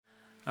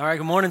All right,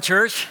 good morning,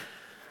 church.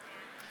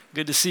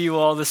 Good to see you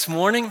all this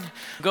morning.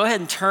 Go ahead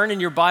and turn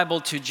in your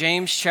Bible to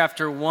James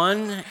chapter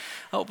 1. I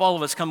hope all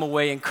of us come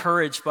away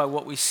encouraged by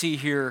what we see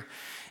here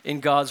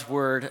in God's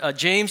Word.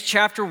 James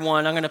chapter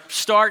 1, I'm going to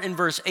start in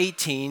verse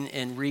 18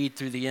 and read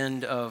through the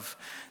end of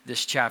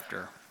this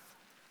chapter.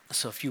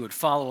 So if you would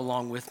follow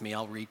along with me,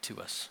 I'll read to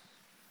us.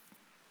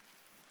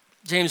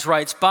 James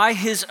writes, "By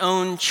his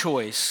own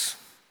choice,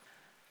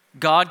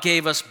 God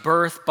gave us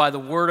birth by the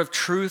word of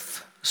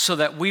truth, so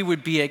that we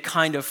would be a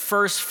kind of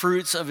first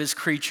fruits of his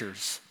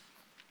creatures.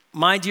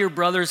 My dear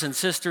brothers and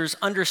sisters,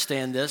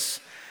 understand this.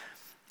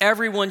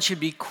 Everyone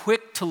should be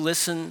quick to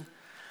listen,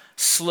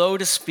 slow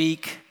to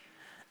speak,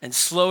 and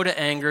slow to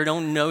anger."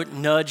 Don't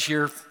nudge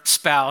your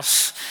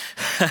spouse.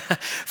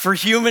 "For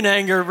human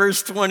anger,"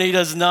 verse 20,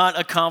 "does not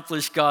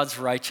accomplish God's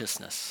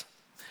righteousness.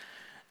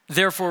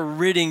 Therefore,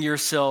 ridding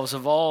yourselves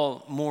of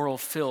all moral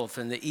filth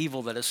and the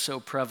evil that is so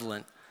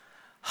prevalent,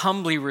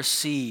 humbly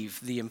receive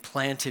the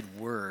implanted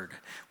word,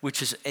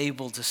 which is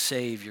able to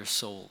save your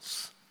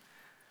souls.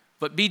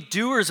 But be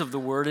doers of the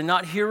word and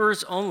not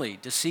hearers only,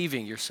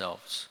 deceiving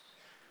yourselves.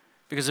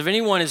 Because if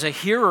anyone is a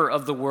hearer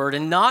of the word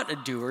and not a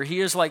doer, he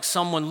is like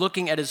someone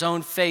looking at his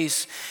own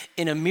face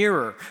in a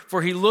mirror.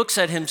 For he looks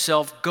at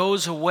himself,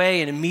 goes away,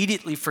 and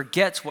immediately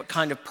forgets what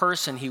kind of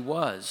person he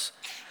was.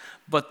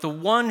 But the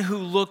one who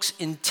looks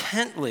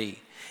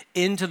intently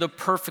into the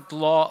perfect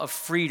law of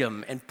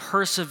freedom and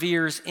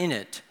perseveres in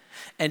it,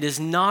 and is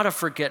not a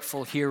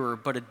forgetful hearer,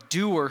 but a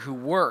doer who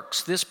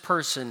works, this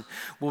person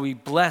will be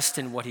blessed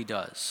in what he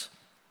does.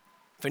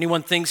 If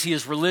anyone thinks he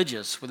is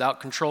religious without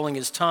controlling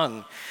his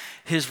tongue,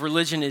 his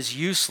religion is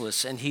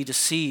useless and he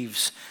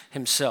deceives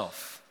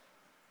himself.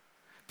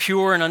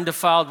 Pure and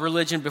undefiled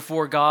religion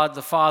before God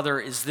the Father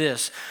is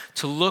this: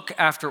 to look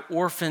after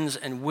orphans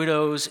and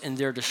widows in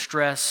their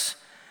distress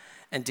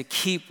and to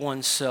keep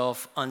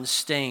oneself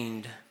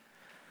unstained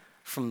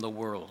from the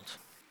world."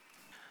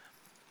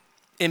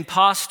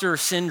 Imposter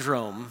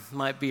syndrome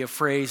might be a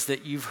phrase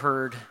that you've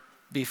heard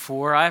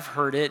before. I've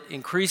heard it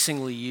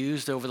increasingly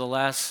used over the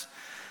last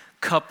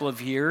couple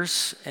of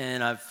years,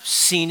 and I've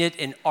seen it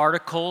in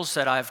articles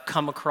that I've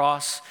come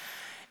across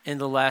in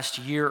the last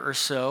year or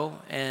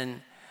so.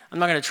 And I'm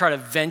not going to try to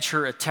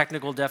venture a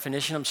technical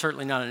definition. I'm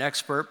certainly not an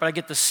expert, but I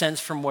get the sense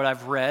from what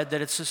I've read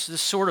that it's just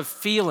this sort of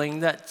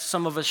feeling that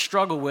some of us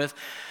struggle with,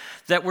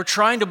 that we're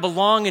trying to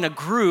belong in a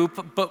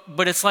group,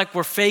 but it's like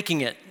we're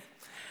faking it.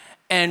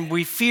 And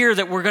we fear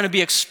that we're going to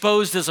be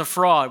exposed as a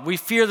fraud. We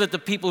fear that the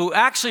people who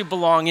actually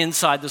belong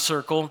inside the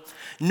circle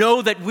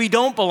know that we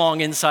don't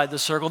belong inside the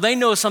circle. They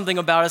know something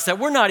about us that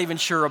we're not even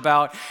sure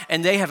about,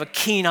 and they have a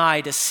keen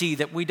eye to see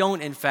that we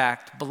don't, in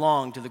fact,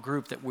 belong to the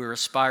group that we're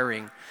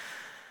aspiring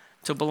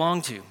to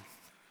belong to.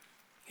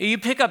 You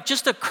pick up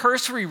just a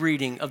cursory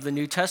reading of the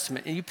New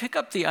Testament, and you pick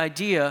up the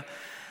idea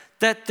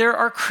that there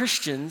are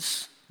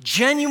Christians,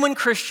 genuine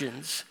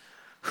Christians,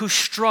 who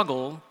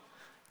struggle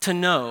to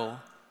know,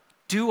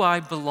 do I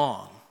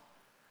belong?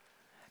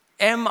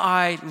 Am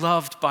I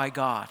loved by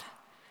God?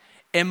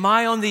 Am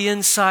I on the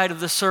inside of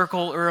the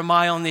circle or am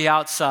I on the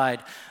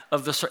outside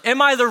of the circle?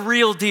 Am I the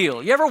real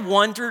deal? You ever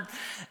wondered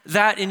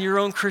that in your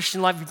own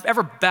Christian life? You've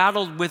ever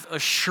battled with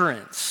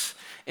assurance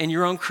in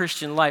your own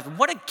Christian life?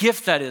 What a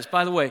gift that is,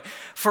 by the way,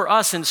 for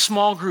us in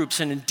small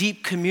groups and in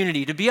deep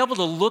community, to be able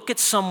to look at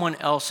someone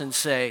else and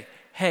say,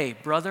 "Hey,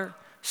 brother,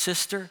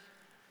 sister,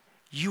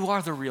 you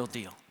are the real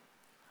deal.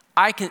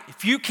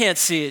 If you can't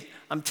see it,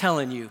 I'm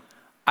telling you,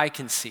 I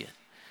can see it."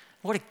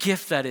 What a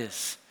gift that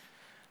is.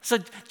 So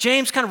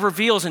James kind of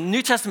reveals, and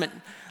New Testament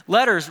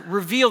letters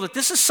reveal that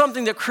this is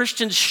something that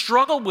Christians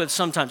struggle with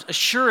sometimes,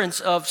 assurance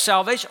of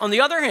salvation. On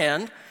the other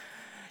hand,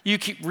 you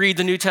read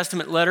the New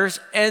Testament letters,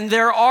 and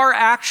there are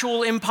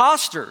actual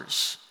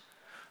imposters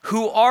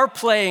who are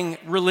playing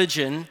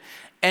religion,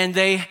 and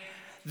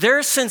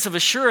their sense of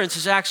assurance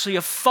is actually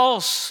a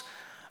false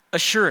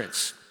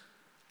assurance.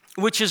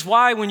 Which is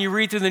why when you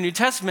read through the New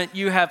Testament,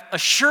 you have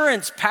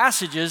assurance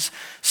passages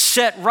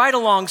set right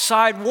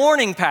alongside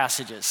warning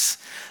passages,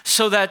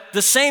 so that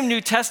the same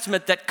New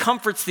Testament that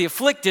comforts the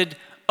afflicted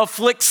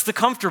afflicts the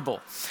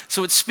comfortable.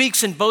 So it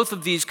speaks in both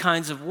of these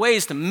kinds of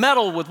ways, to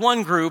meddle with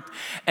one group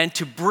and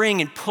to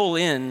bring and pull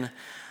in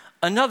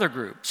another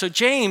group. So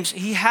James,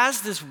 he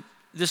has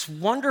this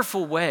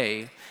wonderful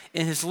way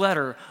in his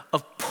letter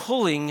of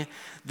pulling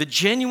the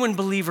genuine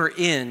believer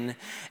in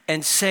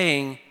and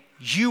saying,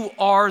 you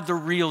are the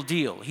real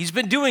deal. He's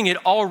been doing it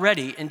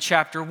already in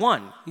chapter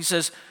 1. He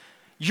says,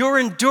 your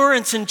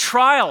endurance in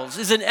trials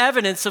is an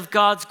evidence of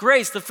God's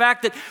grace. The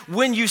fact that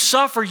when you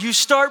suffer, you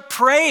start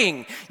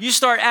praying, you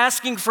start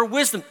asking for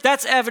wisdom.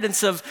 That's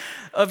evidence of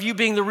you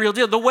being the real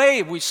deal. The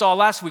way we saw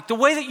last week, the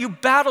way that you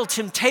battle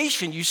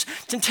temptation,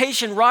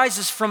 temptation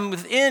rises from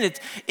within. It's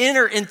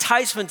inner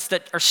enticements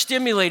that are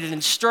stimulated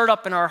and stirred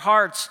up in our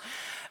hearts.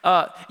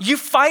 You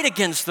fight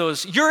against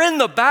those. You're in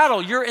the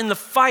battle. You're in the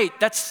fight.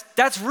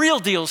 That's real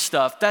deal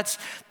stuff.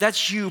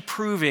 That's you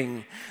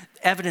proving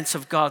evidence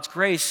of God's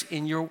grace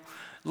in your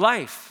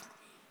life.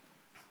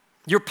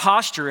 Your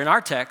posture in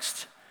our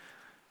text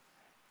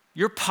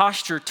Your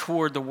posture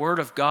toward the Word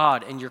of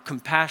God and your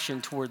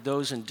compassion toward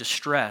those in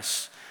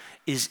distress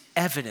is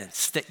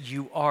evidence that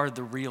you are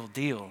the real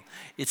deal.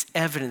 It's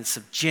evidence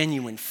of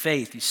genuine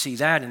faith. You see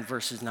that in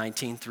verses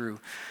 19 through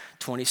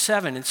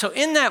 27. And so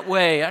in that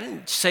way, I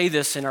didn't say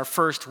this in our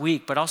first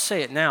week, but I'll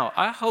say it now.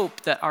 I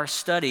hope that our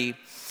study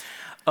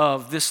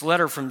of this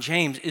letter from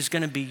James is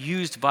going to be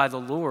used by the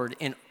Lord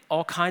in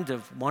all kinds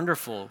of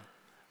wonderful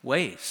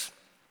ways.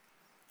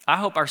 I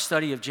hope our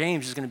study of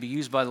James is going to be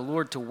used by the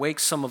Lord to wake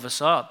some of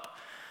us up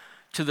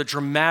to the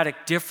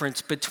dramatic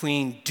difference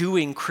between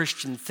doing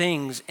Christian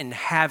things and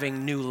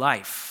having new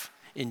life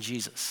in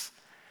Jesus.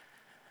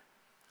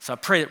 So I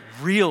pray that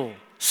real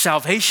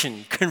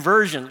salvation,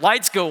 conversion,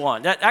 lights go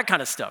on, that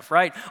kind of stuff,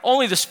 right?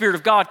 Only the Spirit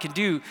of God can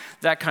do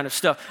that kind of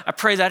stuff. I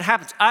pray that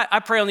happens. I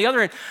pray on the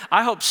other end,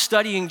 I hope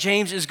studying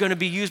James is going to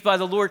be used by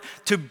the Lord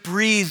to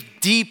breathe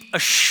deep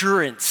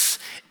assurance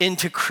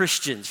into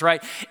Christians,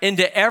 right?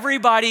 Into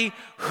everybody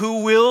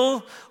who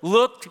will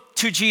look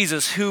to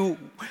Jesus, who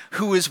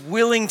is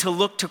willing to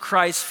look to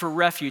Christ for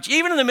refuge.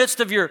 Even in the midst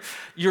of your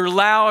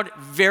loud,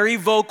 very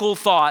vocal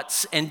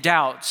thoughts and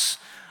doubts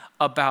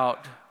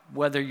about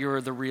whether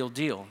you're the real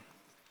deal.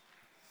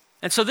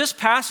 And so this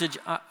passage,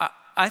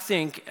 I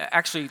think,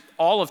 actually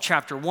all of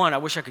chapter 1, I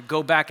wish I could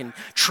go back and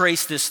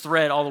trace this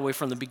thread all the way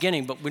from the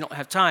beginning, but we don't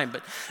have time.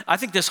 But I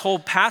think this whole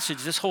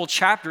passage, this whole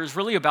chapter is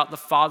really about the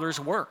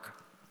Father's work.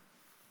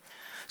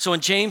 So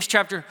in James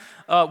chapter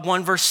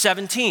 1, verse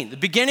 17, the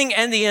beginning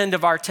and the end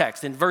of our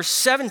text. In verse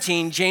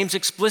 17, James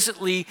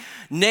explicitly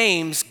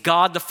names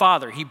God the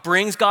Father. He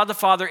brings God the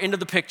Father into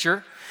the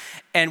picture.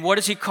 And what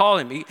does he call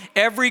him?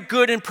 Every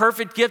good and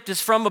perfect gift is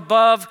from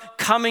above,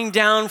 coming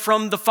down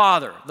from the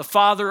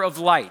Father of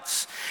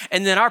lights.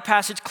 And then our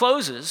passage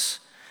closes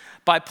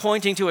by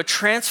pointing to a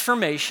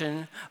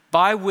transformation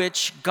by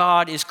which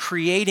God is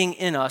creating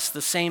in us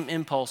the same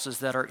impulses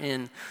that are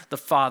in the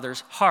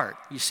Father's heart.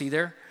 You see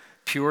there?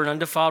 Pure and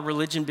undefiled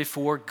religion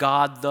before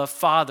God the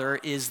Father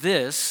is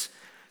this,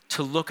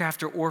 to look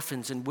after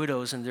orphans and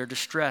widows in their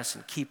distress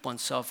and keep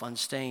oneself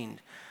unstained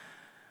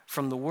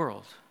from the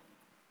world.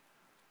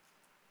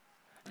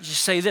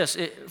 Just say this,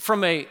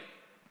 from a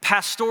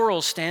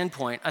pastoral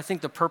standpoint, I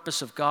think the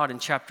purpose of God in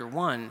chapter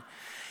 1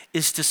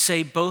 is to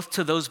say both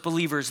to those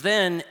believers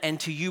then and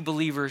to you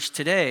believers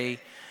today,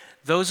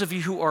 those of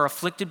you who are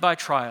afflicted by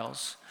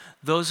trials,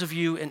 those of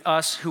you and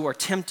us who are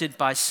tempted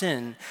by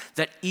sin,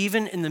 that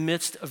even in the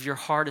midst of your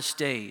hardest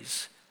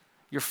days,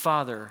 your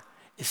Father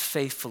is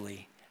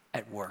faithfully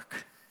at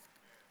work.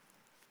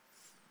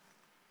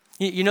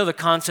 You know the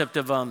concept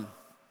of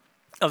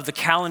the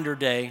calendar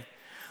day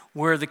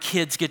where the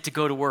kids get to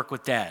go to work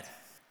with dad,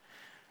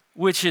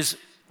 which is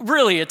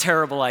really a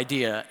terrible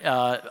idea,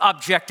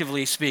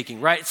 objectively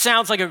speaking, right? It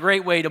sounds like a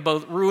great way to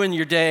both ruin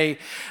your day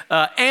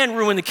and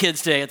ruin the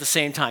kids' day at the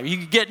same time.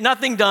 You get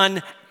nothing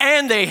done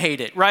and they hate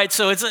it, right?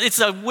 So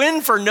it's a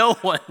win for no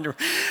one.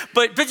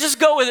 But just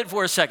go with it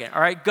for a second,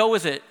 all right? Go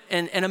with it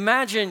and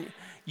imagine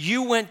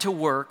you went to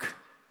work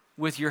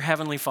with your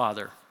Heavenly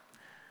Father.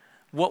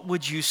 What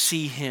would you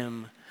see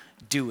him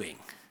doing?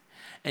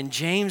 And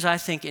James, I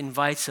think,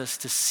 invites us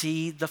to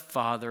see the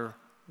Father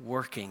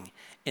working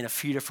in a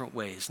few different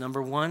ways. Number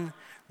one,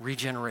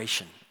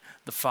 regeneration,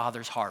 the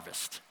Father's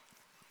harvest.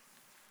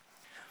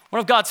 One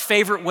of God's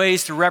favorite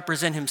ways to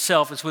represent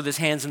himself is with his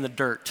hands in the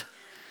dirt.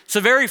 It's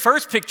the very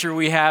first picture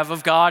we have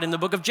of God in the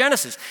book of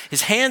Genesis.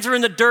 His hands are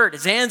in the dirt.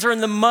 His hands are in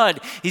the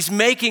mud. He's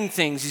making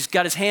things. He's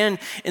got his hand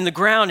in the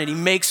ground, and he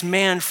makes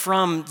man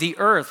from the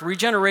earth.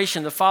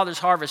 Regeneration, the Father's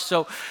harvest.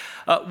 So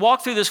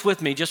walk through this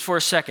with me just for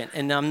a second,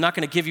 and I'm not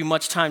going to give you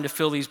much time to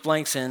fill these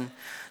blanks in,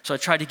 so I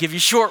tried to give you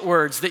short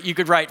words that you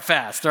could write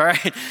fast, all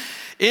right?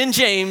 In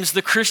James,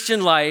 the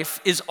Christian life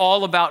is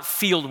all about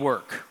field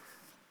work.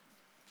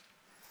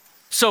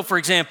 So, for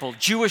example,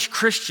 Jewish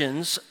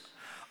Christians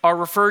are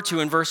referred to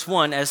in verse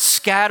 1 as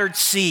scattered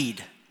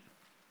seed.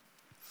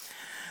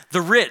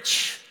 The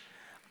rich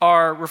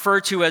are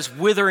referred to as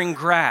withering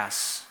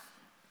grass.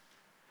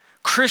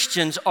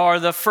 Christians are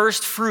the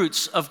first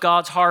fruits of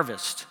God's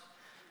harvest.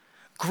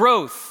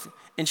 Growth,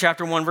 in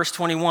chapter 1, verse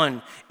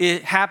 21,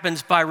 it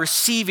happens by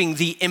receiving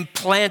the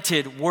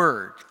implanted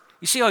word.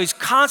 You see how he's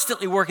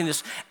constantly working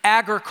this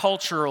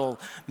agricultural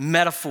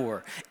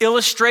metaphor.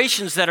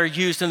 Illustrations that are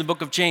used in the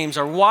book of James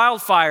are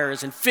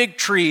wildfires and fig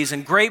trees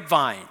and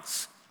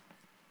grapevines.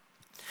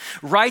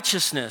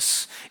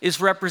 Righteousness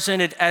is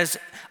represented as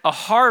a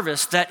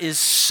harvest that is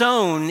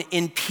sown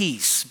in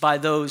peace by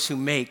those who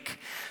make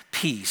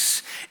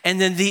peace. And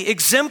then the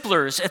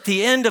exemplars at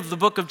the end of the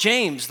book of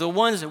James, the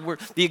ones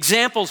that the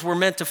examples we're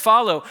meant to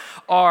follow,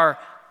 are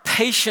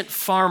patient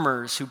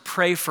farmers who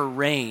pray for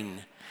rain.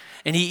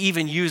 And he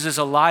even uses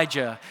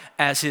Elijah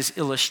as his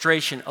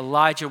illustration.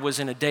 Elijah was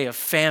in a day of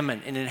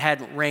famine and it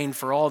hadn't rained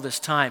for all this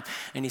time.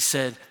 And he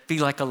said, be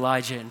like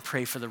Elijah and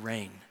pray for the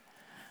rain.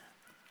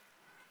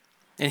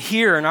 And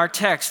here in our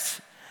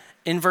text,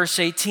 in verse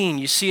 18,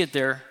 you see it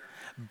there,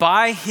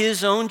 by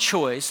his own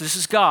choice, this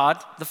is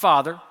God, the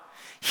Father,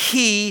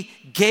 He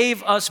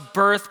gave us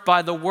birth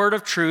by the word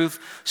of truth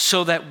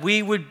so that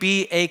we would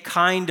be a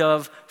kind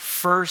of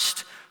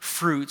first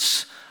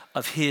fruits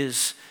of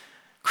his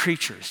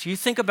creatures. You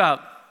think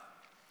about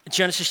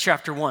Genesis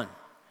chapter 1,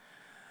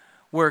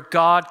 where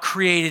God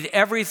created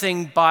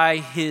everything by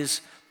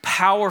his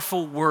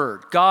powerful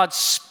word. God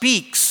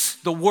speaks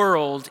the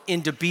world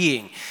into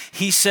being.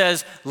 He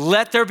says,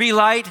 let there be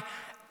light,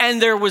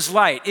 and there was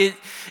light.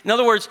 In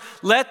other words,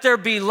 let there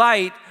be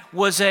light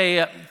was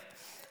the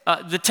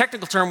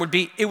technical term would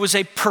be, it was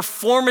a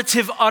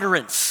performative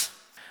utterance.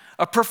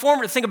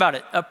 Think about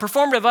it. A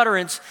performative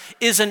utterance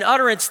is an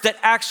utterance that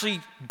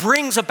actually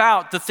brings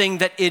about the thing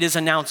that it is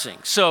announcing.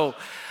 So,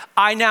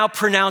 I now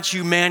pronounce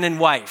you man and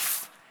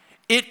wife.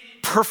 It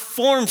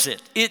performs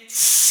it. It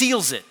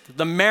seals it.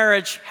 The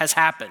marriage has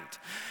happened.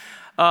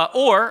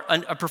 Or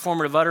a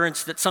performative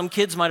utterance that some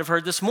kids might have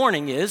heard this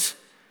morning is,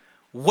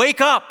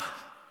 wake up.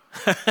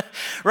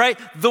 Right?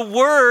 The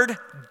word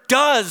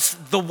does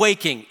the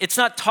waking. It's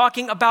not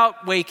talking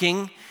about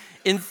waking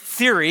in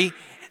theory.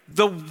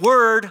 The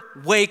word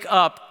wake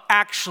up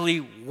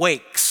actually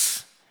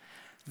wakes.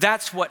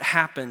 That's what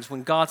happens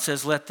when God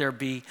says, let there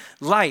be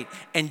light.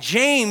 And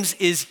James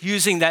is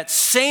using that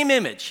same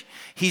image.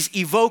 He's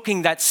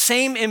evoking that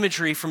same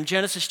imagery from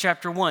Genesis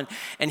chapter 1.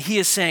 And he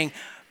is saying,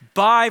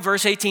 by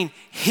verse 18,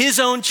 his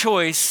own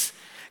choice,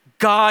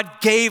 God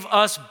gave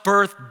us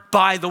birth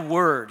by the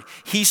word.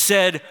 He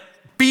said,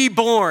 be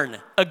born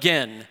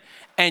again,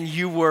 and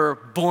you were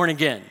born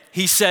again.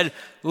 He said,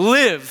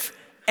 live,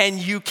 and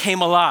you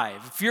came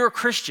alive. If you're a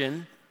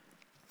Christian,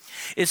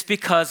 it's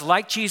because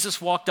like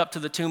Jesus walked up to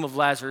the tomb of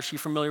Lazarus, you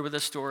familiar with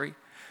this story?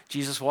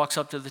 Jesus walks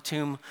up to the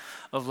tomb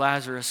of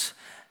Lazarus,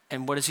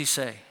 and what does he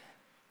say?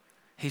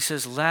 He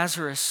says,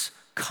 Lazarus,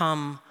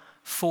 come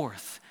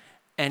forth.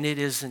 And it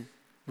is a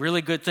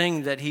really good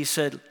thing that he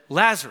said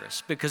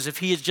Lazarus, because if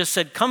he had just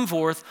said come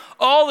forth,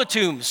 all the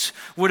tombs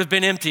would have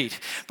been emptied.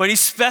 But he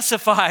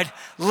specified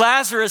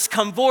Lazarus,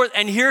 come forth,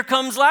 and here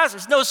comes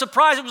Lazarus. No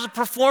surprise, it was a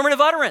performative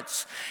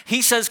utterance.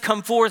 He says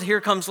come forth,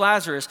 here comes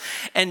Lazarus.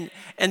 And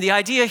the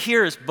idea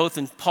here is both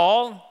in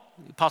Paul,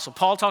 the Apostle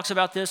Paul talks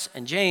about this,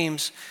 and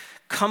James,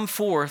 come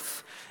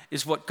forth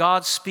is what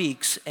God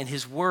speaks, and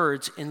his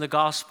words in the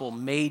gospel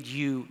made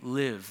you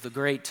live. The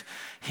great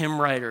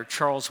hymn writer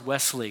Charles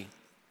Wesley,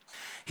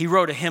 he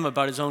wrote a hymn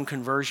about his own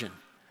conversion.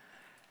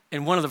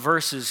 In one of the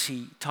verses,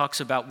 he talks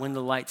about when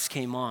the lights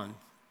came on.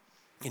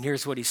 And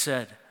here's what he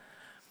said.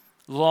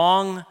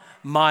 Long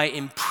my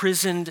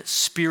imprisoned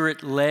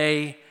spirit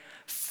lay,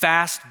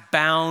 fast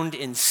bound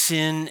in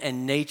sin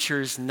and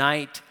nature's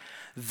night.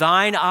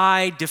 Thine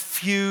eye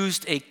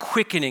diffused a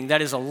quickening,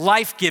 that is a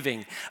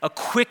life-giving, a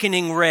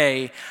quickening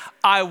ray.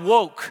 I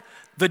woke,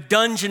 the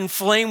dungeon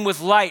flamed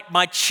with light.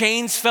 My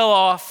chains fell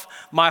off,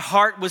 my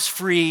heart was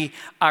free.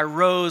 I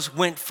rose,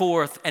 went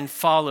forth, and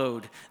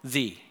followed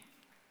thee.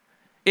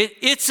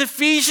 It's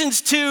Ephesians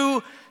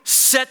 2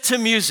 set to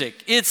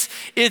music.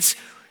 It's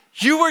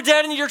you were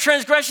dead in your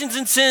transgressions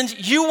and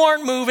sins. You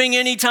weren't moving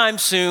anytime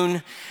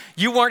soon.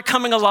 You weren't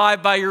coming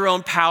alive by your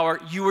own power.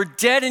 You were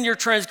dead in your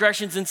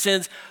transgressions and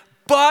sins.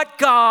 But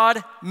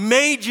God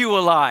made you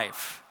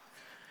alive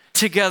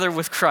together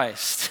with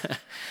Christ.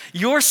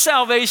 Your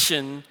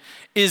salvation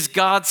is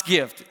God's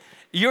gift.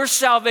 Your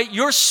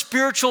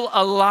spiritual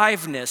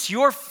aliveness,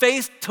 your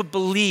faith to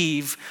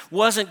believe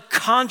wasn't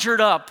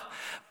conjured up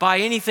by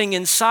anything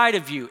inside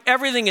of you.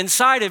 Everything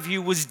inside of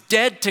you was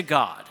dead to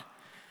God.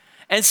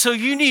 And so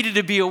you needed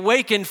to be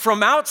awakened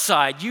from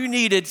outside. You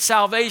needed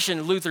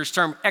salvation, Luther's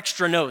term,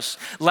 extra nos,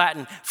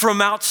 Latin,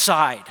 from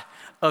outside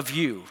of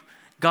you.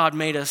 God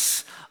made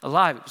us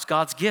alive. It was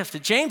God's gift.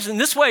 And James, in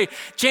this way,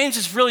 James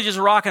is really just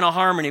rocking a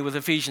harmony with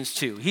Ephesians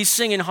 2. He's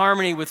singing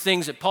harmony with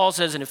things that Paul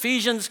says in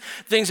Ephesians,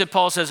 things that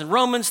Paul says in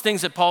Romans,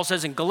 things that Paul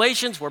says in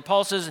Galatians, where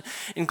Paul says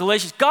in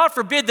Galatians, God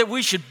forbid that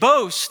we should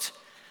boast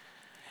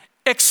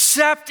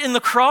except in the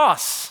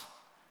cross.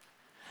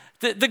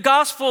 The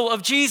gospel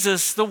of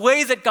Jesus, the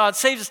way that God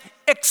saves us,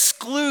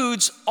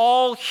 excludes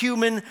all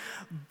human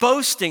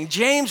boasting.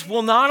 James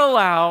will not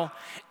allow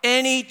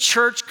any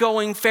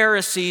church-going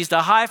Pharisees to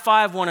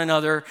high-five one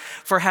another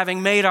for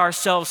having made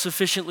ourselves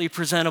sufficiently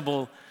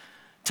presentable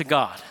to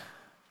God.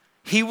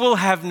 He will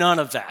have none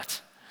of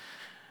that.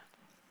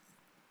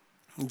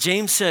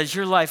 James says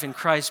your life in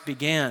Christ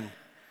began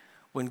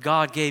when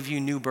God gave you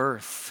new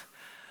birth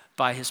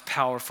by his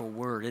powerful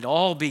word. It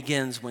all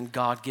begins when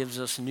God gives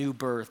us new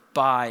birth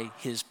by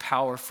his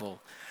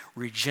powerful,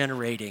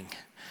 regenerating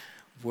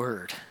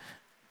word.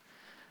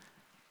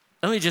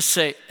 Let me just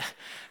say,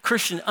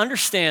 Christian,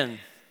 understand,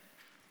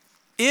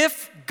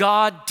 if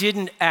God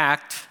didn't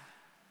act,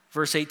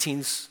 verse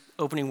 18's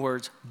opening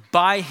words,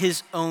 by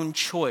his own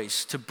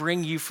choice to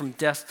bring you from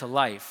death to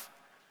life,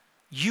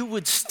 you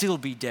would still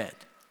be dead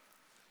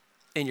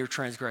in your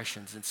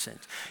transgressions and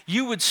sins.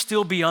 You would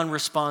still be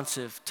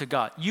unresponsive to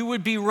God. You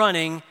would be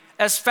running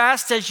as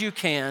fast as you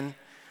can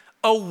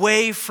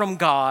away from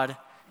God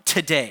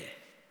today.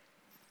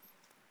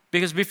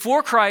 Because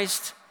before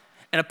Christ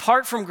and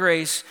apart from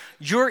grace,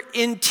 your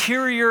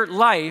interior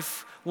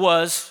life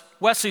was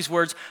Wesley's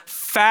words,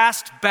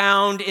 fast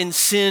bound in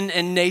sin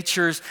and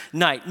nature's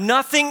night.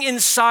 Nothing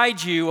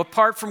inside you,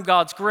 apart from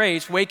God's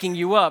grace waking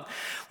you up,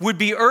 would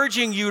be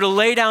urging you to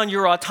lay down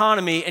your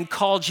autonomy and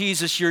call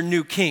Jesus your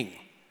new king.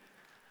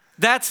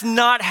 That's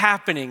not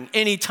happening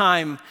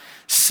anytime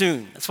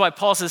soon. That's why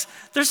Paul says,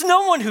 there's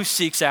no one who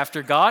seeks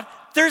after God.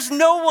 There's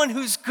no one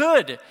who's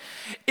good.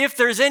 If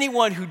there's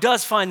anyone who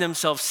does find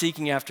themselves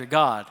seeking after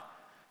God,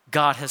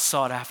 God has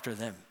sought after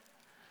them.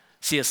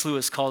 C.S.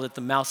 Lewis called it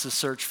the mouse's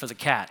search for the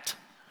cat.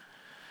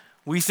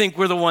 We think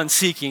we're the ones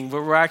seeking,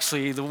 but we're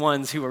actually the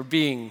ones who are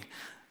being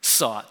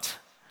sought.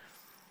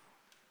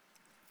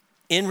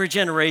 In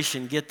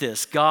regeneration, get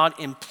this, God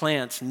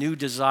implants new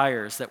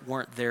desires that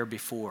weren't there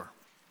before.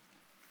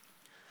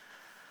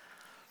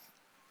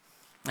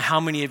 How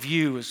many of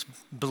you as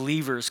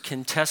believers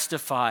can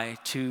testify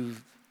to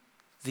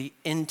the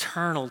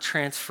internal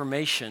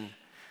transformation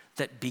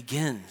that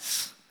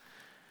begins?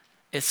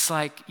 It's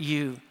like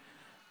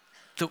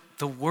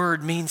the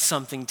word means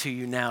something to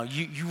you now.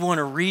 You want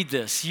to read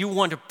this. You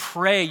want to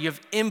pray. You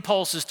have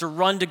impulses to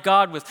run to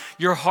God with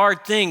your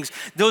hard things.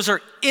 Those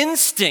are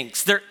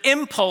instincts. They're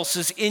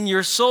impulses in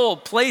your soul.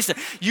 Place it.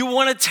 You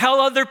want to tell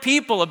other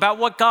people about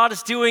what God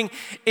is doing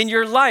in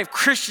your life.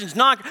 Christians,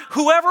 not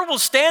whoever will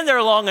stand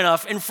there long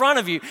enough in front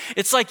of you.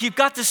 It's like you've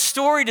got this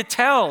story to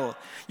tell.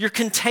 You're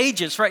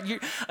contagious,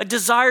 right? A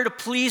desire to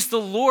please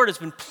the Lord has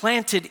been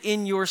planted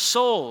in your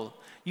soul.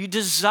 You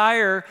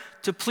desire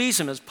to please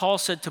him, as Paul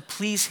said, to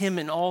please him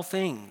in all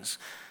things.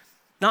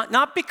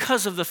 Not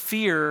because of the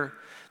fear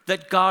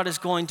that God is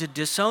going to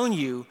disown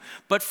you,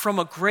 but from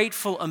a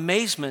grateful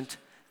amazement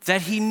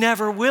that he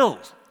never will.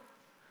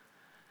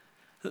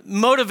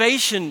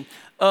 Motivation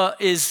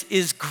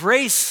is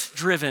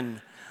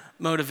grace-driven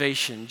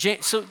motivation.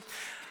 So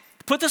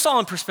put this all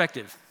in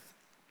perspective.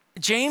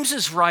 James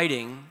is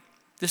writing,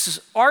 this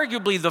is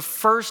arguably the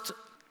first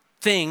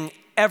thing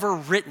ever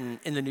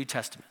written in the New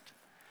Testament.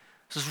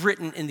 This was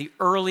written in the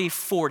early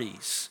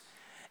 40s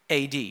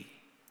AD.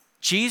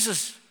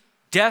 Jesus'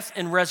 death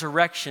and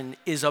resurrection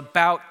is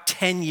about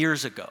 10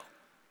 years ago.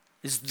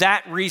 It's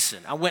that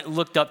recent. I went and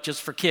looked up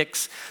just for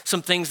kicks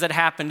some things that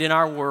happened in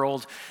our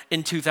world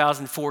in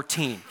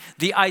 2014.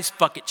 The Ice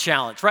Bucket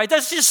Challenge, right?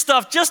 That's just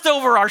stuff just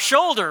over our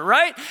shoulder,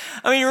 right?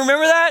 I mean, you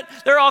remember that?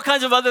 There are all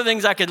kinds of other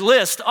things I could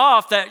list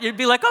off that you'd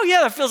be like, oh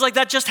yeah, that feels like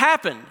that just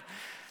happened.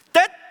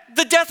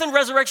 The death and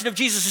resurrection of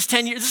Jesus is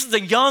 10 years. This is the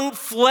young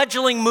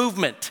fledgling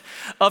movement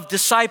of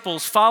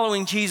disciples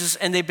following Jesus,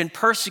 and they've been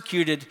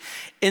persecuted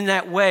in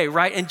that way,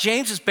 right? And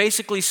James is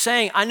basically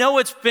saying, I know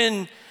it's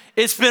been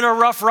a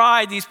rough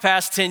ride these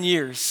past 10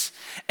 years,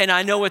 and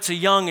I know it's a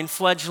young and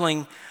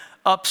fledgling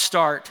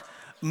upstart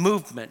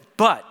movement,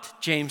 but,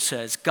 James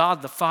says,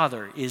 God the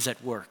Father is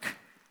at work.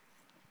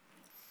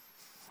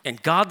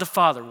 And God the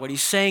Father, what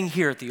he's saying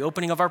here at the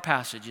opening of our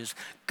passage is,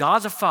 God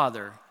the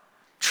Father,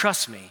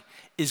 trust me,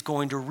 is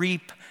going to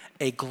reap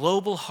a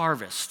global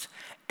harvest,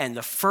 and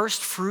the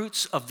first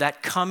fruits of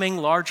that coming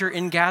larger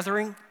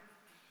ingathering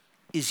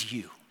is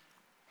you.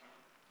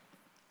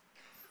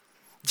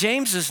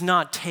 James is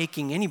not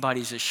taking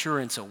anybody's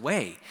assurance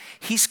away.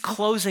 He's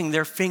closing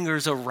their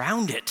fingers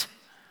around it,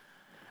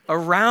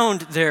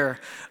 around their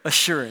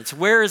assurance.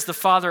 Where is the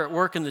Father at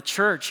work in the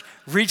church?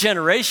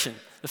 Regeneration.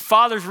 The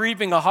Father's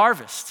reaping a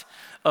harvest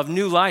of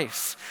new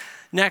life.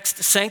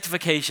 Next,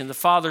 sanctification, the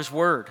Father's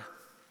word.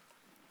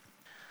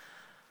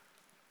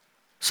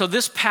 So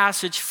this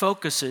passage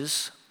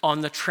focuses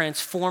on the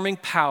transforming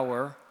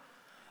power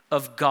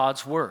of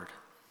God's word.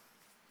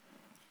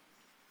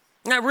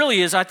 And that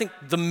really is, I think,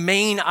 the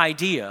main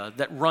idea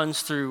that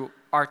runs through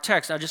our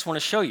text. I just want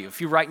to show you.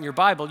 If you write in your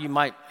Bible,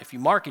 if you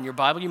mark in your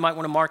Bible, you might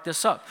want to mark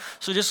this up.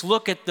 So just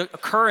look at the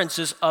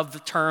occurrences of the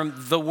term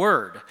the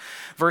word.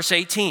 Verse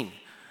 18,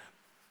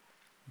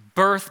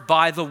 birth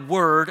by the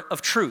word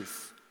of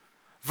truth.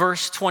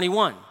 Verse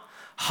 21,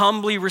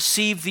 humbly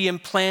receive the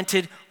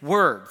implanted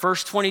word.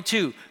 Verse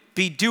 22,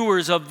 be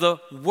doers of the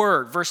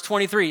word. Verse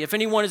 23, if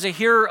anyone is a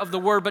hearer of the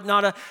word but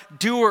not a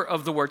doer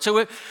of the word.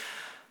 So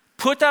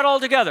put that all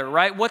together,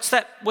 right? What's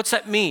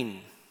that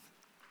mean?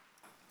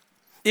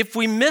 If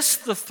we miss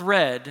the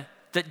thread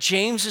that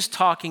James is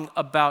talking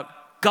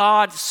about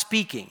God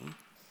speaking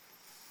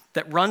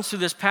that runs through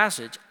this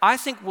passage, I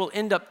think we'll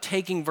end up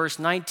taking verse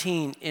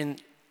 19 in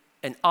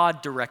an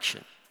odd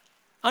direction.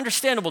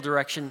 Understandable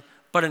direction,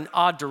 but an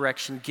odd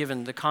direction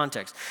given the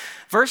context.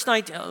 Verse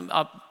 19,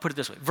 I'll put it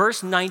this way.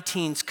 Verse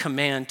 19's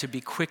command to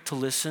be quick to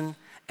listen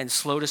and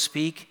slow to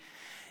speak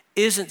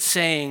isn't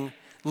saying,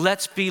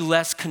 let's be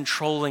less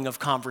controlling of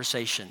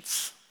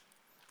conversations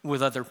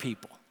with other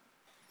people.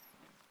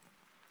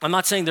 I'm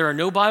not saying there are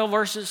no Bible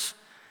verses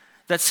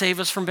that save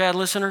us from bad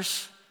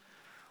listeners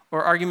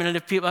or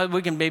argumentative people.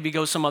 We can maybe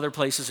go some other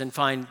places and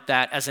find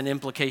that as an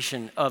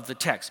implication of the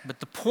text. But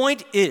the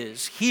point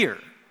is here,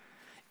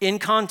 in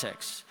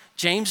context,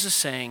 James is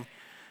saying,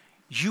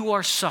 you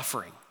are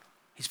suffering.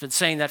 He's been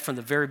saying that from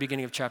the very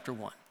beginning of chapter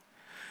 1.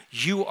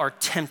 You are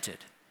tempted.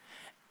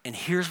 And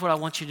here's what I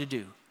want you to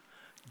do.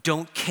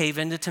 Don't cave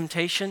into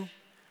temptation.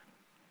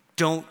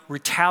 Don't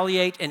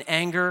retaliate in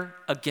anger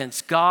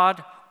against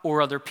God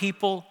or other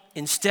people.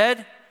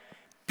 Instead,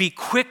 be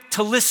quick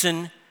to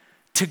listen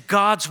to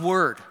God's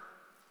word.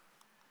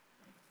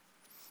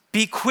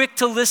 Be quick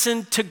to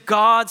listen to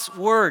God's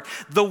word.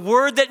 The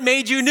word that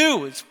made you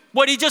new is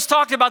what he just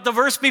talked about the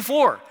verse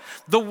before.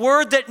 The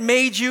word that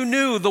made you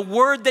new, the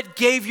word that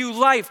gave you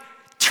life.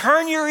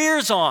 Turn your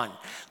ears on.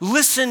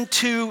 Listen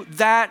to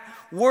that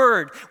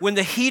word. When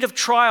the heat of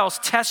trials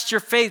tests your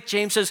faith,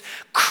 James says,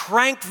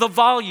 crank the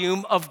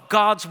volume of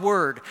God's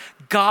word,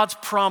 God's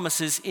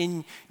promises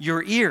in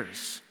your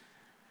ears.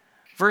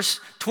 Verse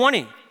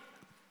 20,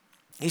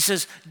 he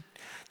says,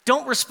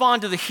 don't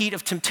respond to the heat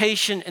of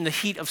temptation and the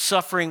heat of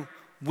suffering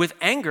with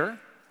anger.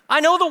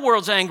 I know the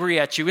world's angry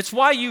at you. It's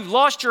why you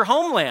lost your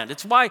homeland.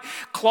 It's why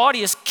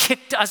Claudius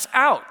kicked us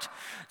out.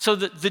 So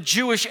the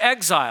Jewish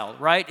exile,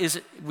 right,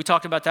 we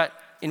talked about that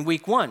in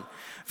week 1.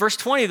 Verse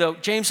 20, though,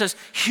 James says,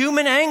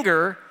 human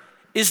anger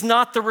is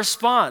not the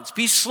response.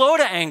 Be slow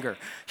to anger.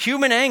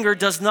 Human anger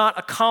does not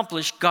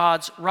accomplish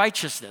God's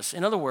righteousness.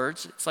 In other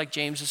words, it's like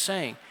James is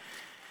saying,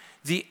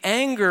 the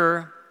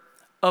anger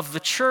of the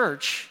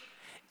church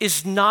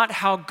is not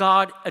how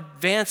God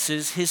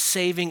advances his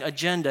saving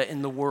agenda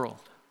in the world.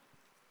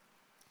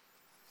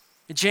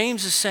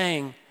 James is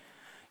saying,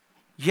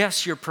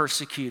 yes, you're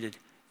persecuted.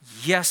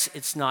 Yes,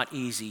 it's not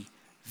easy.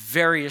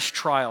 Various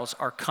trials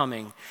are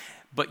coming.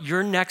 But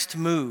your next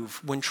move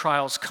when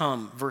trials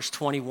come, verse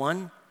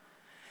 21,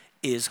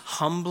 is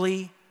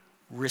humbly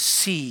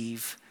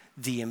receive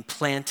the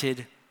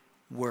implanted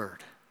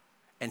word.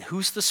 And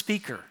who's the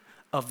speaker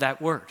of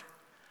that word?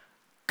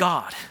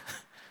 God.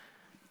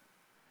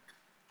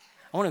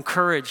 I want to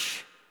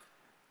encourage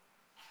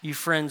you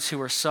friends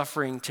who are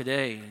suffering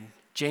today. And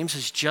James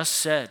has just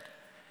said,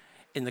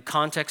 in the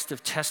context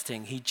of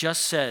testing, he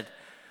just said,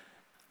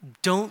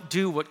 don't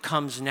do what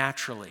comes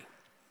naturally.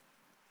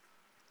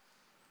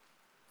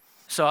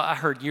 So I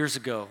heard years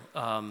ago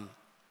an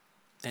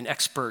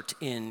expert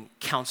in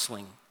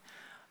counseling,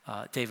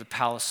 David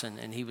Pallison,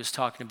 and he was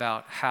talking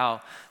about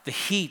how the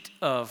heat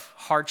of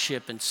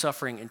hardship and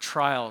suffering and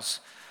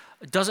trials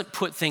doesn't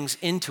put things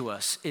into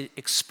us, it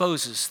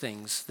exposes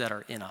things that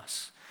are in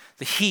us.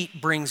 The heat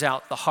brings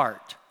out the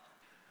heart.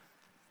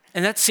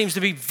 And that seems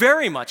to be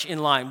very much in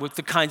line with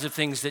the kinds of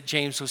things that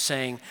James was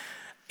saying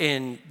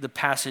in the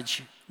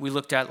passage we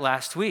looked at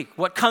last week.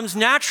 What comes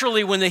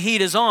naturally when the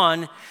heat is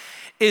on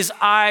is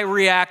I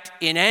react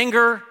in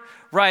anger,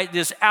 right?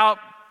 This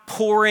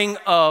outpouring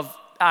of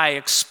I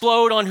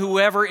explode on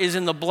whoever is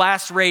in the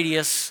blast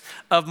radius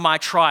of my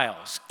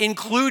trials,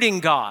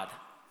 including God.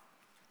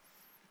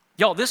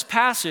 Y'all, this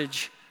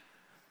passage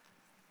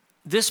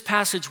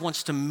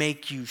wants to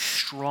make you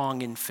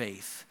strong in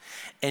faith.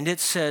 And it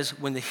says,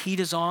 when the heat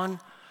is on,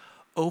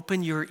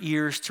 open your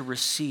ears to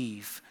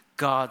receive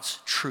God's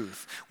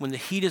truth. When the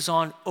heat is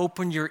on,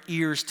 open your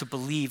ears to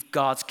believe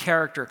God's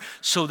character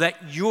so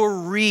that your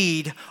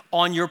read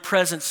on your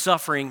present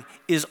suffering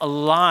is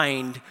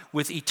aligned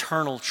with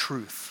eternal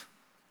truth.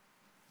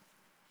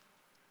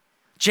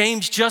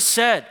 James just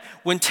said,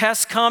 when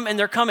tests come, and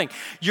they're coming,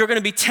 you're going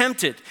to be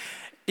tempted.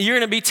 You're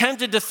going to be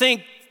tempted to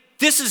think,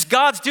 this is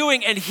God's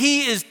doing, and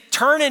he is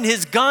turning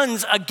his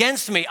guns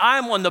against me.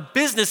 I'm on the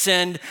business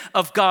end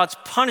of God's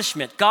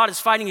punishment. God is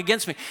fighting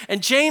against me.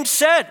 And James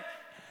said,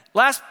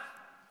 last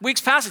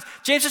week's passage,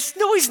 James says,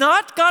 no, he's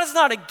not. God is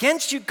not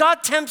against you.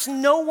 God tempts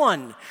no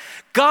one.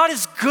 God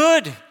is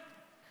good.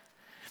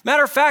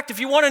 Matter of fact, if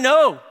you want to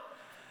know,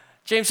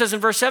 James says in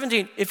verse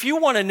 17, if you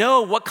want to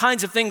know what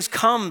kinds of things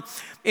come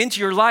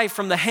into your life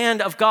from the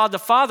hand of God the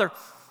Father,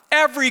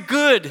 every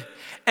good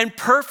and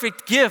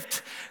perfect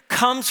gift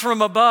comes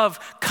from above,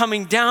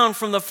 coming down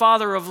from the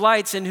Father of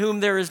lights, in whom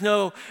there is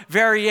no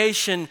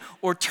variation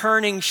or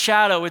turning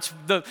shadow. It's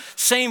the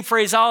same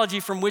phraseology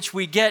from which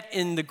we get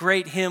in the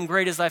great hymn,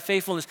 Great is Thy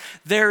Faithfulness.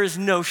 There is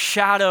no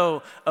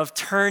shadow of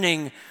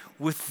turning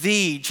with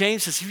thee.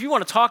 James says, if you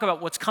want to talk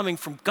about what's coming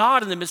from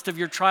God in the midst of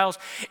your trials,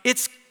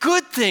 it's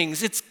good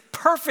things, it's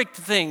perfect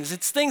things,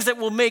 it's things that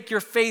will make your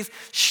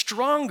faith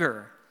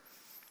stronger.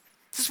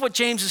 This is what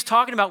James is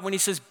talking about when he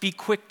says, be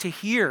quick to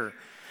hear.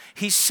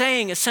 He's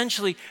saying,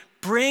 essentially,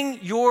 bring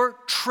your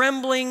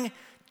trembling,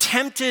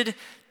 tempted,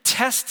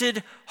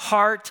 tested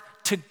heart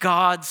to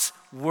God's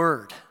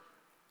word.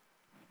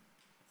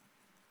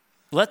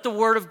 Let the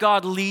word of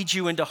God lead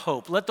you into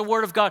hope. Let the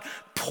word of God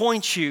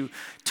point you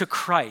to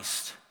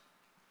Christ,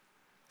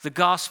 the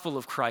gospel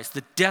of Christ,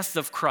 the death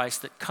of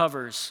Christ that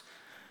covers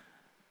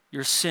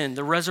your sin,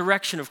 the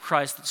resurrection of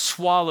Christ that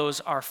swallows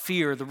our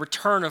fear, the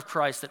return of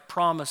Christ that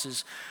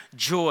promises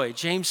joy.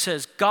 James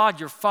says, God,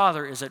 your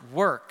Father, is at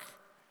work.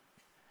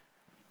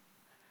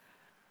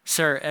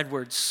 Sarah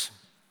Edwards,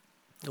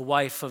 the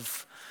wife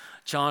of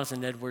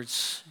Jonathan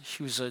Edwards,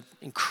 she was an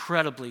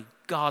incredibly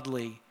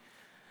godly,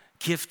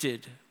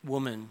 gifted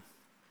woman.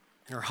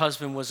 And her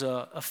husband was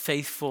a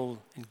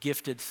faithful and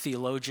gifted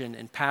theologian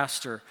and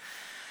pastor.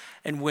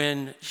 And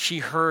when she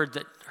heard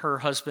that her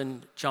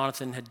husband,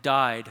 Jonathan, had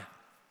died,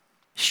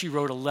 she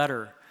wrote a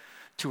letter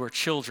to her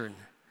children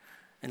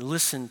and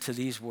listened to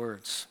these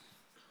words.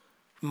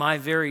 My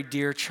very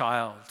dear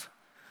child,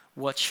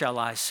 what shall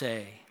I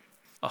say?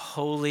 A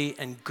holy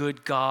and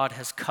good God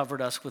has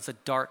covered us with a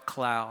dark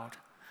cloud.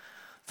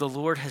 The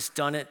Lord has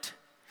done it.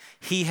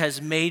 He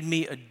has made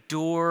me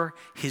adore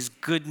his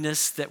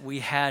goodness that we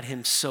had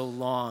him so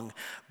long.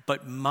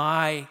 But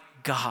my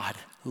God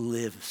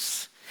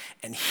lives,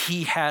 and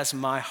he has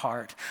my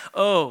heart.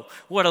 Oh,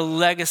 what a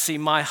legacy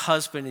my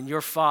husband and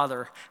your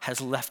father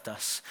has left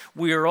us.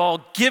 We are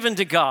all given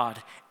to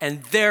God,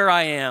 and there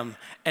I am,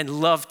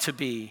 and love to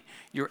be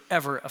your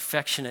ever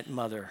affectionate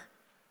mother,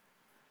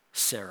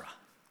 Sarah.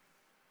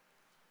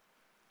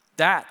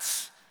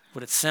 That's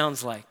what it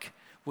sounds like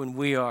when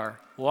we are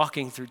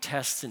walking through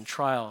tests and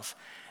trials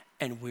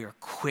and we are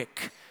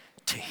quick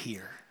to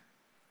hear,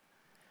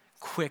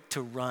 quick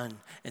to run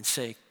and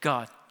say,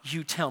 God,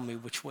 you tell me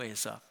which way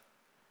is up.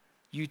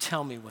 You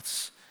tell me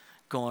what's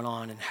going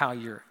on and how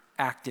you're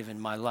active in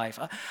my life.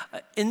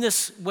 In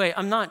this way,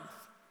 I'm not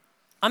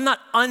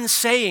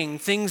unsaying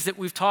things that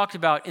we've talked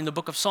about in the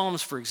book of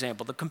Psalms, for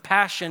example, the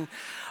compassion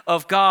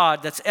of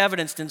God that's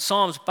evidenced in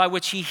Psalms by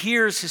which he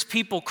hears his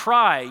people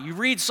cry. You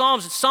read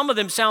Psalms, and some of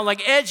them sound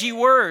like edgy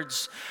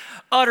words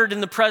uttered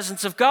in the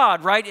presence of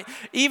God, right?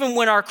 Even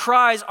when our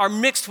cries are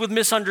mixed with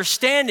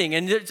misunderstanding,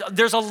 and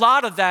there's a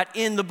lot of that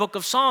in the book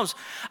of Psalms.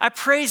 I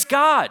praise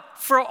God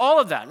for all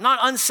of that, not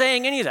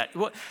unsaying any of that.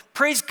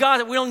 Praise God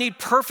that we don't need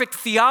perfect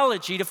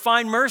theology to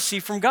find mercy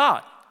from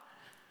God.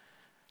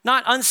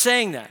 Not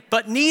unsaying that,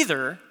 but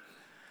neither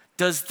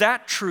does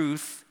that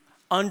truth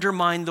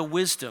undermine the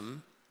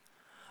wisdom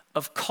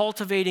of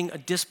cultivating a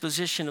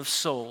disposition of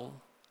soul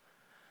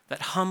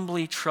that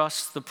humbly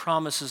trusts the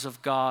promises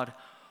of God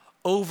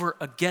over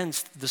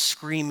against the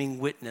screaming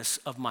witness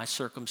of my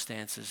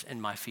circumstances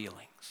and my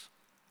feelings.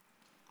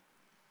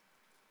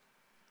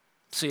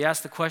 So you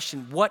ask the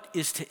question, what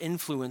is to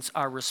influence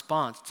our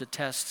response to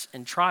tests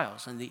and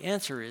trials? And the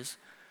answer is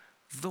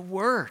the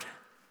Word.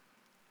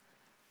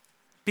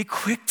 Be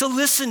quick to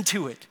listen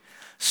to it,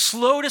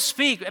 slow to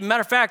speak. As a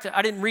matter of fact,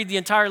 I didn't read the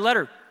entire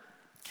letter.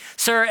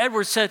 Sarah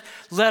Edwards said,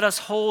 let us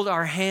hold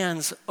our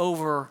hands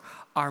over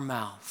our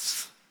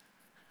mouths,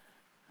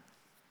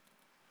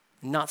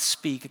 not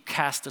speak,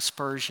 cast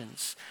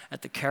aspersions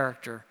at the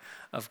character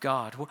of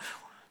God.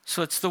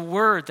 So it's the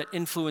Word that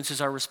influences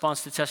our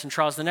response to tests and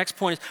trials. The next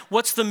point is,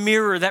 what's the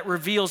mirror that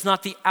reveals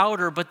not the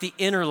outer but the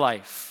inner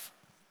life?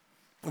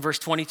 Verse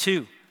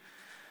 22.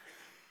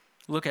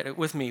 Look at it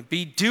with me.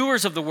 Be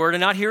doers of the word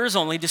and not hearers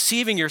only,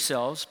 deceiving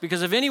yourselves,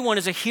 because if anyone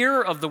is a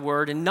hearer of the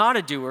word and not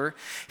a doer,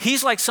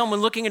 he's like someone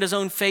looking at his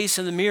own face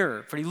in the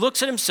mirror. For he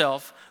looks at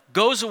himself,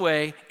 goes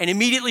away, and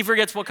immediately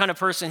forgets what kind of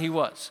person he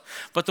was.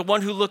 But the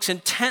one who looks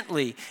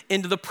intently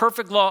into the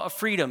perfect law of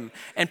freedom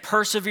and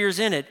perseveres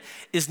in it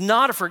is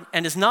not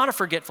a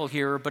forgetful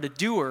hearer, but a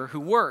doer who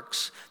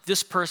works.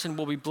 This person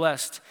will be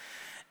blessed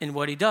in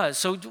what he does.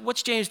 So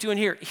what's James doing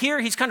here? Here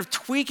he's kind of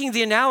tweaking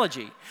the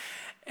analogy.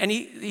 And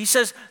he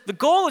says the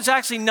goal is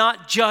actually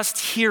not just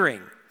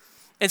hearing.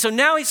 And so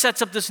now he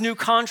sets up this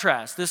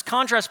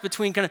contrast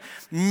between kind of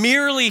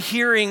merely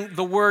hearing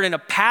the word in a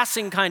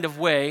passing kind of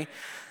way,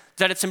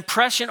 that its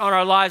impression on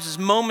our lives is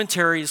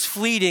momentary, is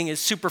fleeting,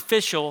 is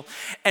superficial,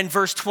 and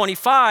verse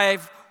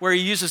 25, where he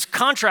uses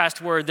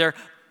contrast word there,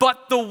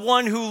 but the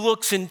one who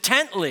looks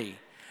intently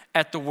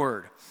at the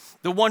word.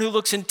 The one who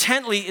looks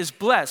intently is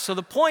blessed. So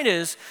the point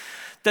is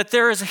that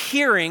there is a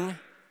hearing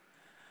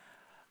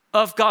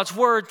of God's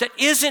word that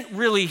isn't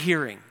really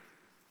hearing.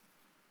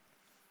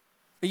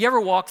 You ever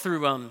walk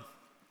through a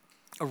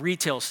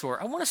retail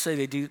store? I want to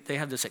say they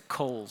have this at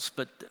Kohl's,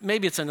 but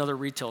maybe it's another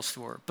retail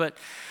store. But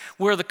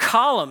where the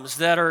columns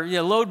that are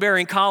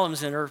load-bearing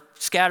columns and are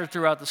scattered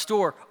throughout the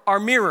store are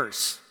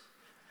mirrors.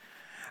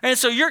 And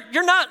so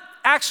you're not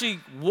actually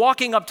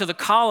walking up to the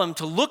column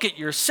to look at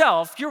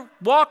yourself. You're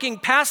walking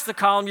past the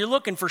column, you're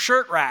looking for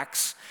shirt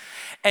racks,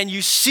 and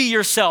you see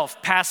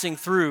yourself passing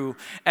through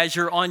as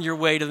you're on your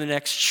way to the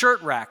next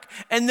shirt rack.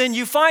 And then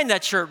you find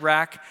that shirt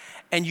rack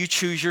and you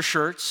choose your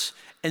shirts,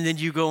 and then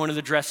you go into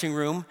the dressing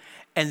room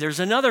and there's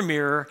another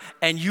mirror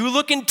and you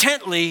look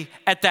intently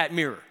at that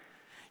mirror.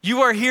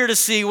 You are here to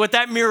see what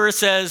that mirror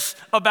says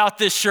about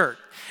this shirt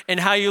and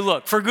how you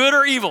look, for good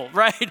or evil,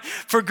 right?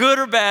 For good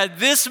or bad,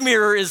 this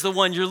mirror is the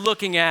one you're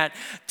looking at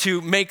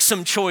to make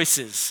some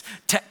choices,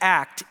 to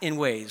act in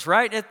ways,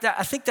 right?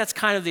 I think that's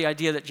kind of the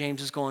idea that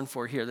James is going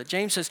for here, that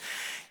James says,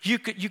 you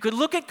could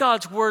look at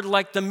God's word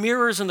like the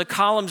mirrors and the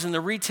columns in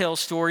the retail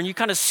store, and you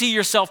kind of see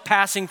yourself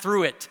passing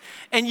through it.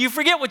 And you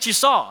forget what you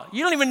saw.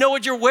 You don't even know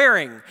what you're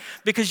wearing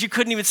because you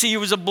couldn't even see. It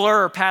was a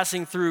blur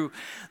passing through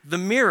the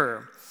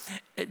mirror.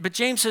 But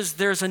James says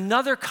there's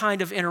another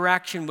kind of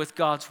interaction with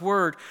God's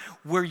word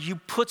where you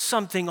put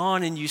something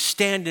on and you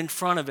stand in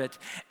front of it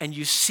and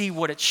you see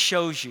what it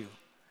shows you.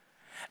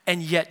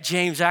 And yet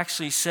James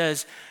actually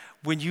says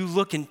when you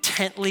look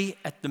intently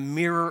at the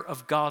mirror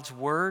of God's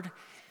word,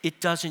 it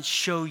doesn't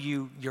show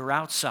you your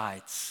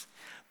outsides,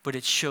 but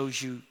it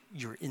shows you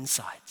your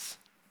insides.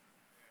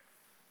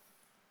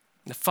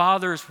 The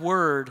Father's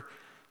word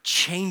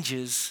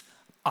changes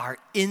our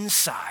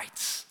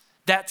insides.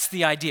 That's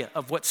the idea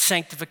of what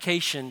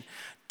sanctification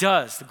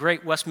does. The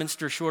great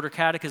Westminster Shorter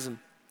Catechism.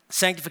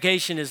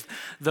 Sanctification is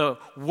the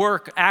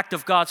act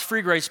of God's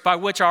free grace by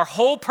which our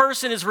whole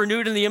person is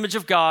renewed in the image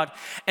of God,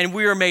 and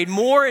we are made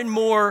more and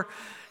more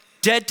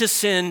dead to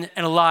sin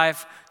and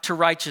alive to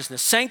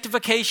righteousness.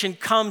 Sanctification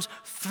comes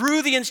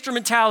through the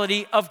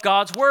instrumentality of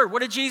God's word.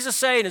 What did Jesus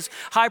say in his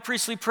high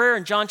priestly prayer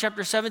in John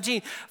chapter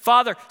 17?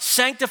 Father,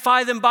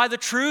 sanctify them by the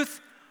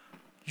truth.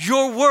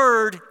 Your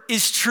word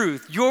is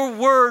truth. Your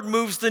word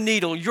moves the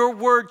needle. Your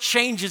word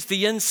changes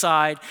the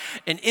inside,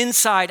 an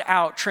inside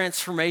out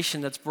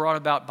transformation that's brought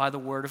about by the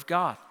word of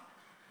God.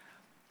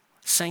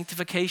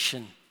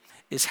 Sanctification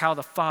is how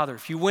the Father,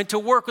 if you went to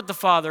work with the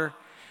Father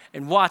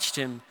and watched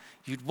him,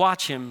 you'd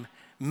watch him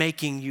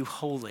making you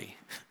holy,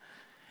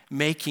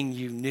 making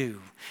you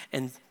new.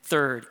 And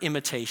third,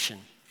 imitation,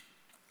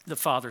 the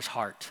Father's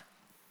heart.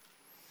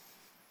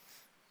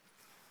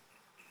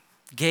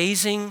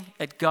 Gazing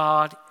at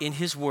God in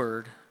his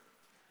word,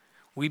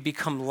 we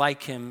become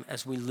like him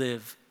as we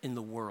live in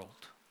the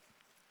world.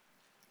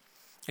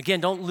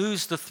 Again, don't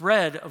lose the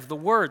thread of the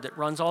word that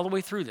runs all the way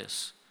through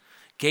this.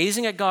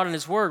 Gazing at God in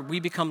his word, we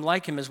become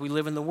like him as we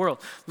live in the world.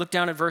 Look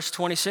down at verse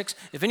 26.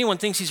 If anyone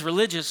thinks he's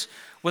religious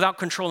without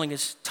controlling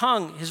his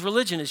tongue, his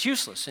religion is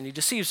useless and he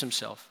deceives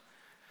himself.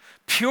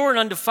 Pure and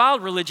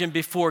undefiled religion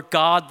before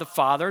God the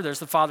Father, there's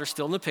the Father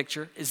still in the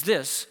picture, is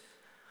this: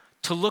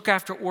 to look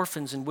after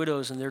orphans and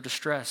widows in their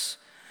distress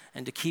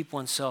and to keep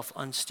oneself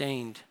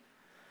unstained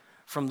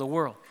from the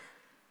world.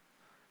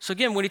 So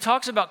again, when he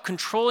talks about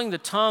controlling the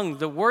tongue,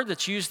 the word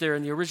that's used there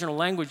in the original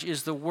language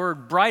is the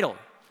word bridle.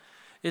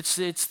 It's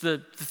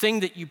the thing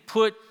that you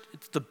put,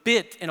 it's the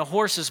bit in a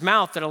horse's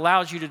mouth that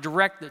allows you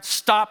to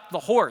stop the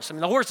horse. I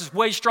mean, the horse is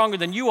way stronger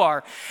than you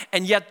are,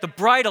 and yet the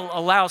bridle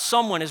allows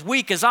someone as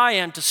weak as I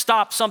am to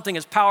stop something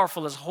as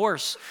powerful as a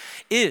horse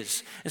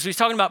is. And so he's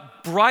talking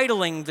about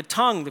bridling the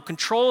tongue. The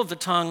control of the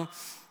tongue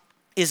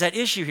is at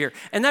issue here.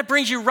 And that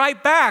brings you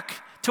right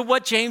back to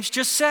what James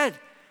just said.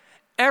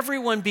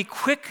 Everyone be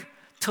quick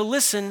to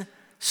listen,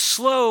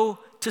 slow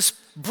to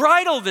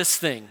bridle this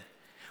thing.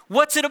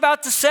 What's it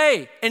about to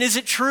say? And is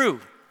it true?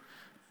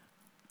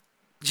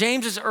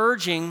 James is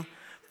urging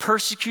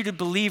persecuted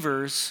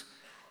believers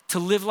to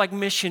live like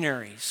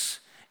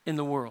missionaries in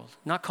the world,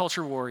 not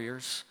culture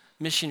warriors,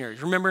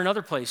 missionaries. Remember in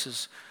other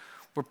places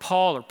where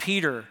Paul or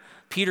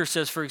Peter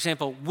says, for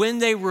example, when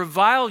they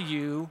revile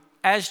you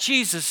as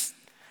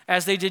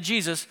they did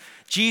Jesus,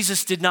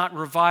 Jesus did not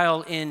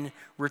revile in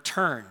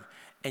return,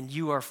 and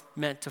you are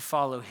meant to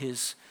follow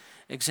his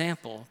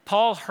example.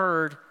 Paul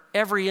heard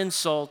every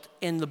insult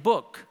in the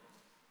book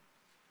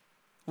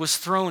was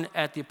thrown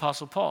at the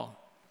Apostle Paul.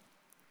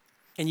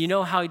 And you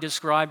know how he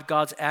described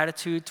God's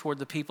attitude toward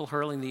the people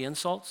hurling the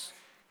insults?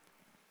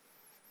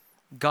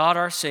 God,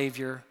 our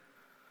Savior,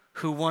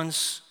 who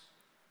wants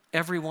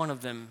every one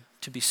of them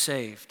to be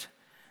saved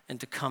and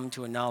to come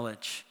to a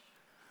knowledge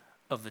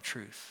of the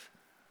truth.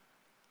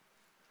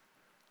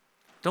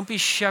 Don't be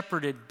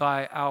shepherded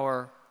by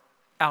our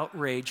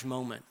outrage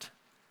moment,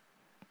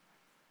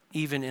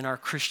 even in our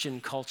Christian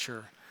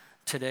culture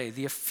today.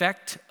 The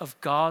effect of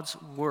God's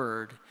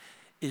word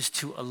is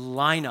to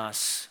align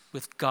us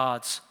with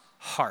God's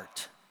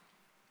heart.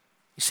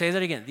 You say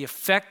that again. The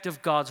effect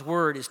of God's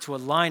word is to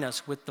align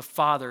us with the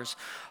Father's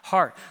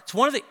heart. It's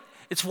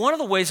one of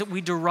the ways that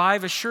we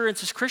derive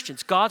assurance as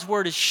Christians. God's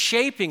word is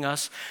shaping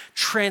us,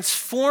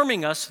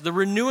 transforming us, the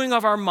renewing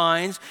of our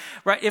minds,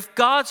 right? If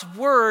God's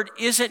word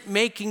isn't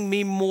making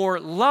me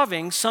more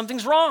loving,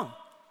 something's wrong,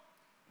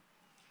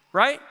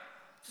 right?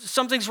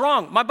 Something's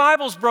wrong. My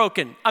Bible's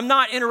broken. I'm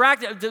not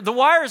interacting. The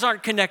wires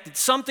aren't connected.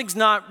 Something's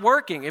not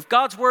working. If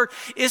God's word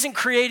isn't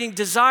creating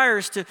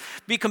desires to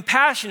be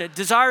compassionate,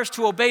 desires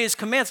to obey his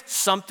commands,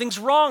 something's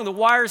wrong. The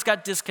wires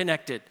got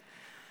disconnected.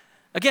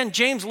 Again,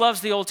 James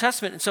loves the Old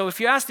Testament. And so if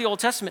you ask the Old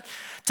Testament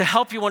to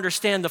help you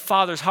understand the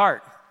Father's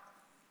heart,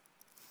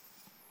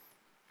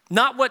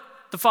 not what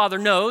the Father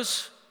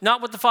knows,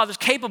 not what the Father's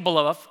capable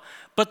of,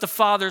 but the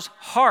Father's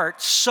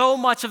heart, so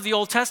much of the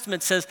Old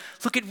Testament says,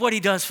 look at what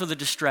he does for the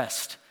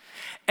distressed.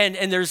 And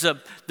there's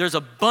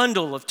a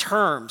bundle of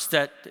terms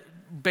that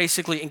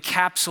basically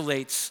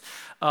encapsulates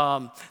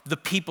the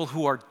people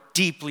who are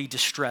deeply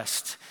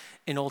distressed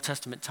in Old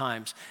Testament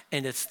times.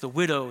 And it's the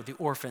widow, the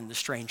orphan, the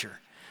stranger.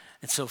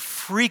 And so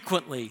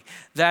frequently,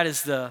 that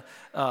is the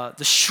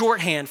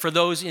shorthand for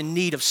those in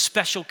need of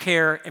special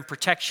care and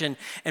protection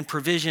and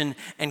provision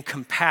and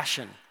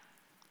compassion.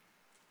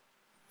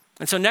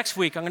 And so next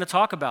week, I'm going to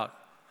talk about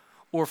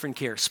orphan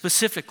care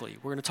specifically.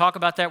 We're going to talk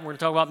about that. We're going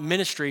to talk about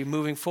ministry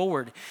moving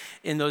forward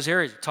in those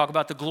areas. We'll talk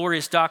about the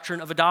glorious doctrine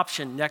of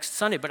adoption next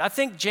Sunday. But I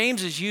think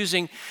James is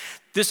using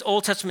this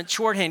Old Testament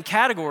shorthand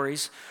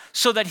categories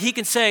so that he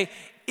can say,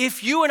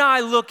 if you and I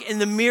look in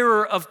the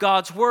mirror of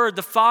God's word,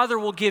 the Father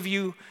will give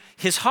you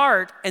his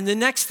heart, and the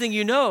next thing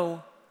you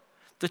know,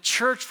 the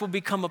church will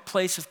become a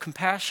place of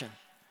compassion.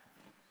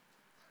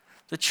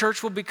 The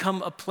church will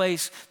become a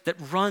place that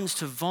runs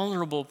to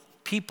vulnerable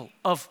people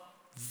of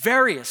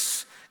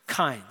various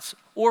kinds,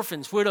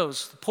 orphans,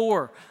 widows, the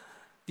poor,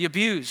 the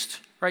abused,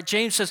 right?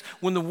 James says,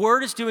 when the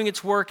word is doing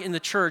its work in the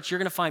church, you're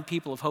going to find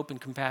people of hope and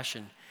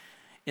compassion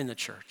in the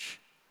church.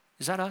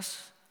 Is that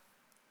us?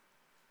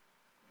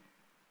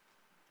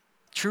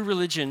 True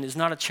religion is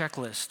not a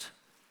checklist.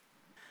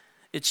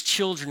 It's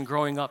children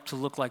growing up to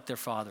look like their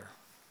father.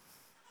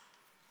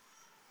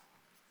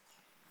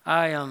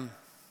 I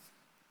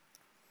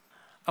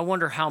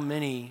wonder how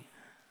many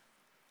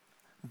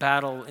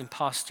battle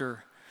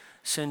imposter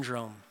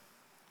syndrome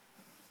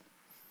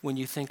when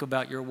you think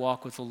about your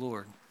walk with the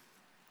Lord.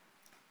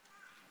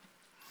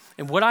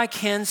 And what I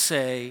can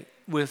say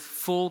with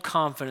full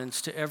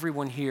confidence to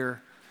everyone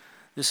here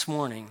this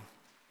morning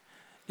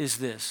is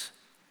this: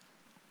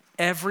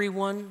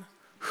 everyone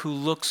who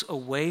looks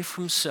away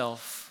from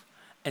self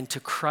and to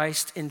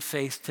Christ in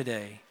faith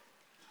today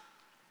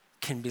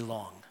can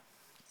belong,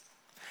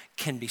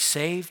 can be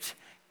saved,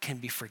 can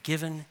be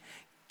forgiven,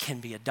 can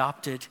be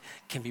adopted,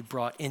 can be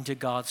brought into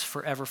God's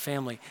forever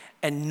family.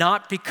 And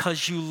not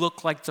because you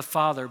look like the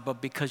Father,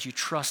 but because you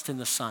trust in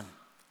the Son.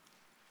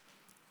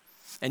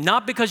 And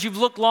not because you've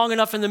looked long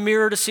enough in the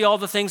mirror to see all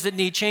the things that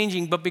need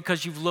changing, but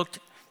because you've looked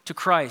to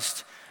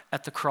Christ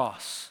at the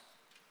cross.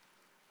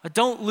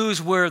 Don't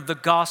lose where the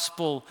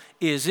gospel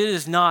is. It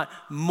is not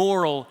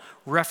moral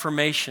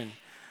reformation.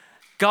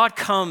 God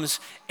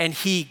comes and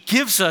he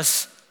gives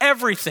us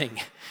everything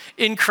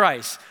in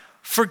Christ.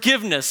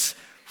 Forgiveness,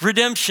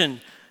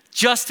 redemption,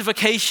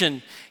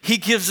 justification. He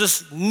gives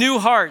us new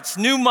hearts,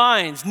 new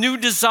minds, new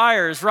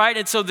desires, right?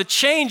 And so the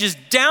change is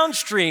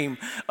downstream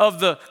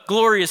of the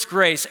glorious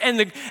grace. And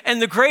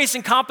the grace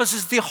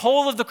encompasses the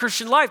whole of the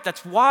Christian life.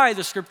 That's why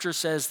the scripture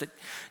says that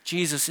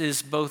Jesus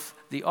is both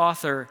the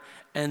author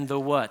and the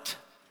what?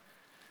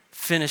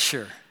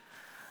 Finisher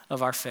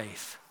of our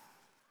faith.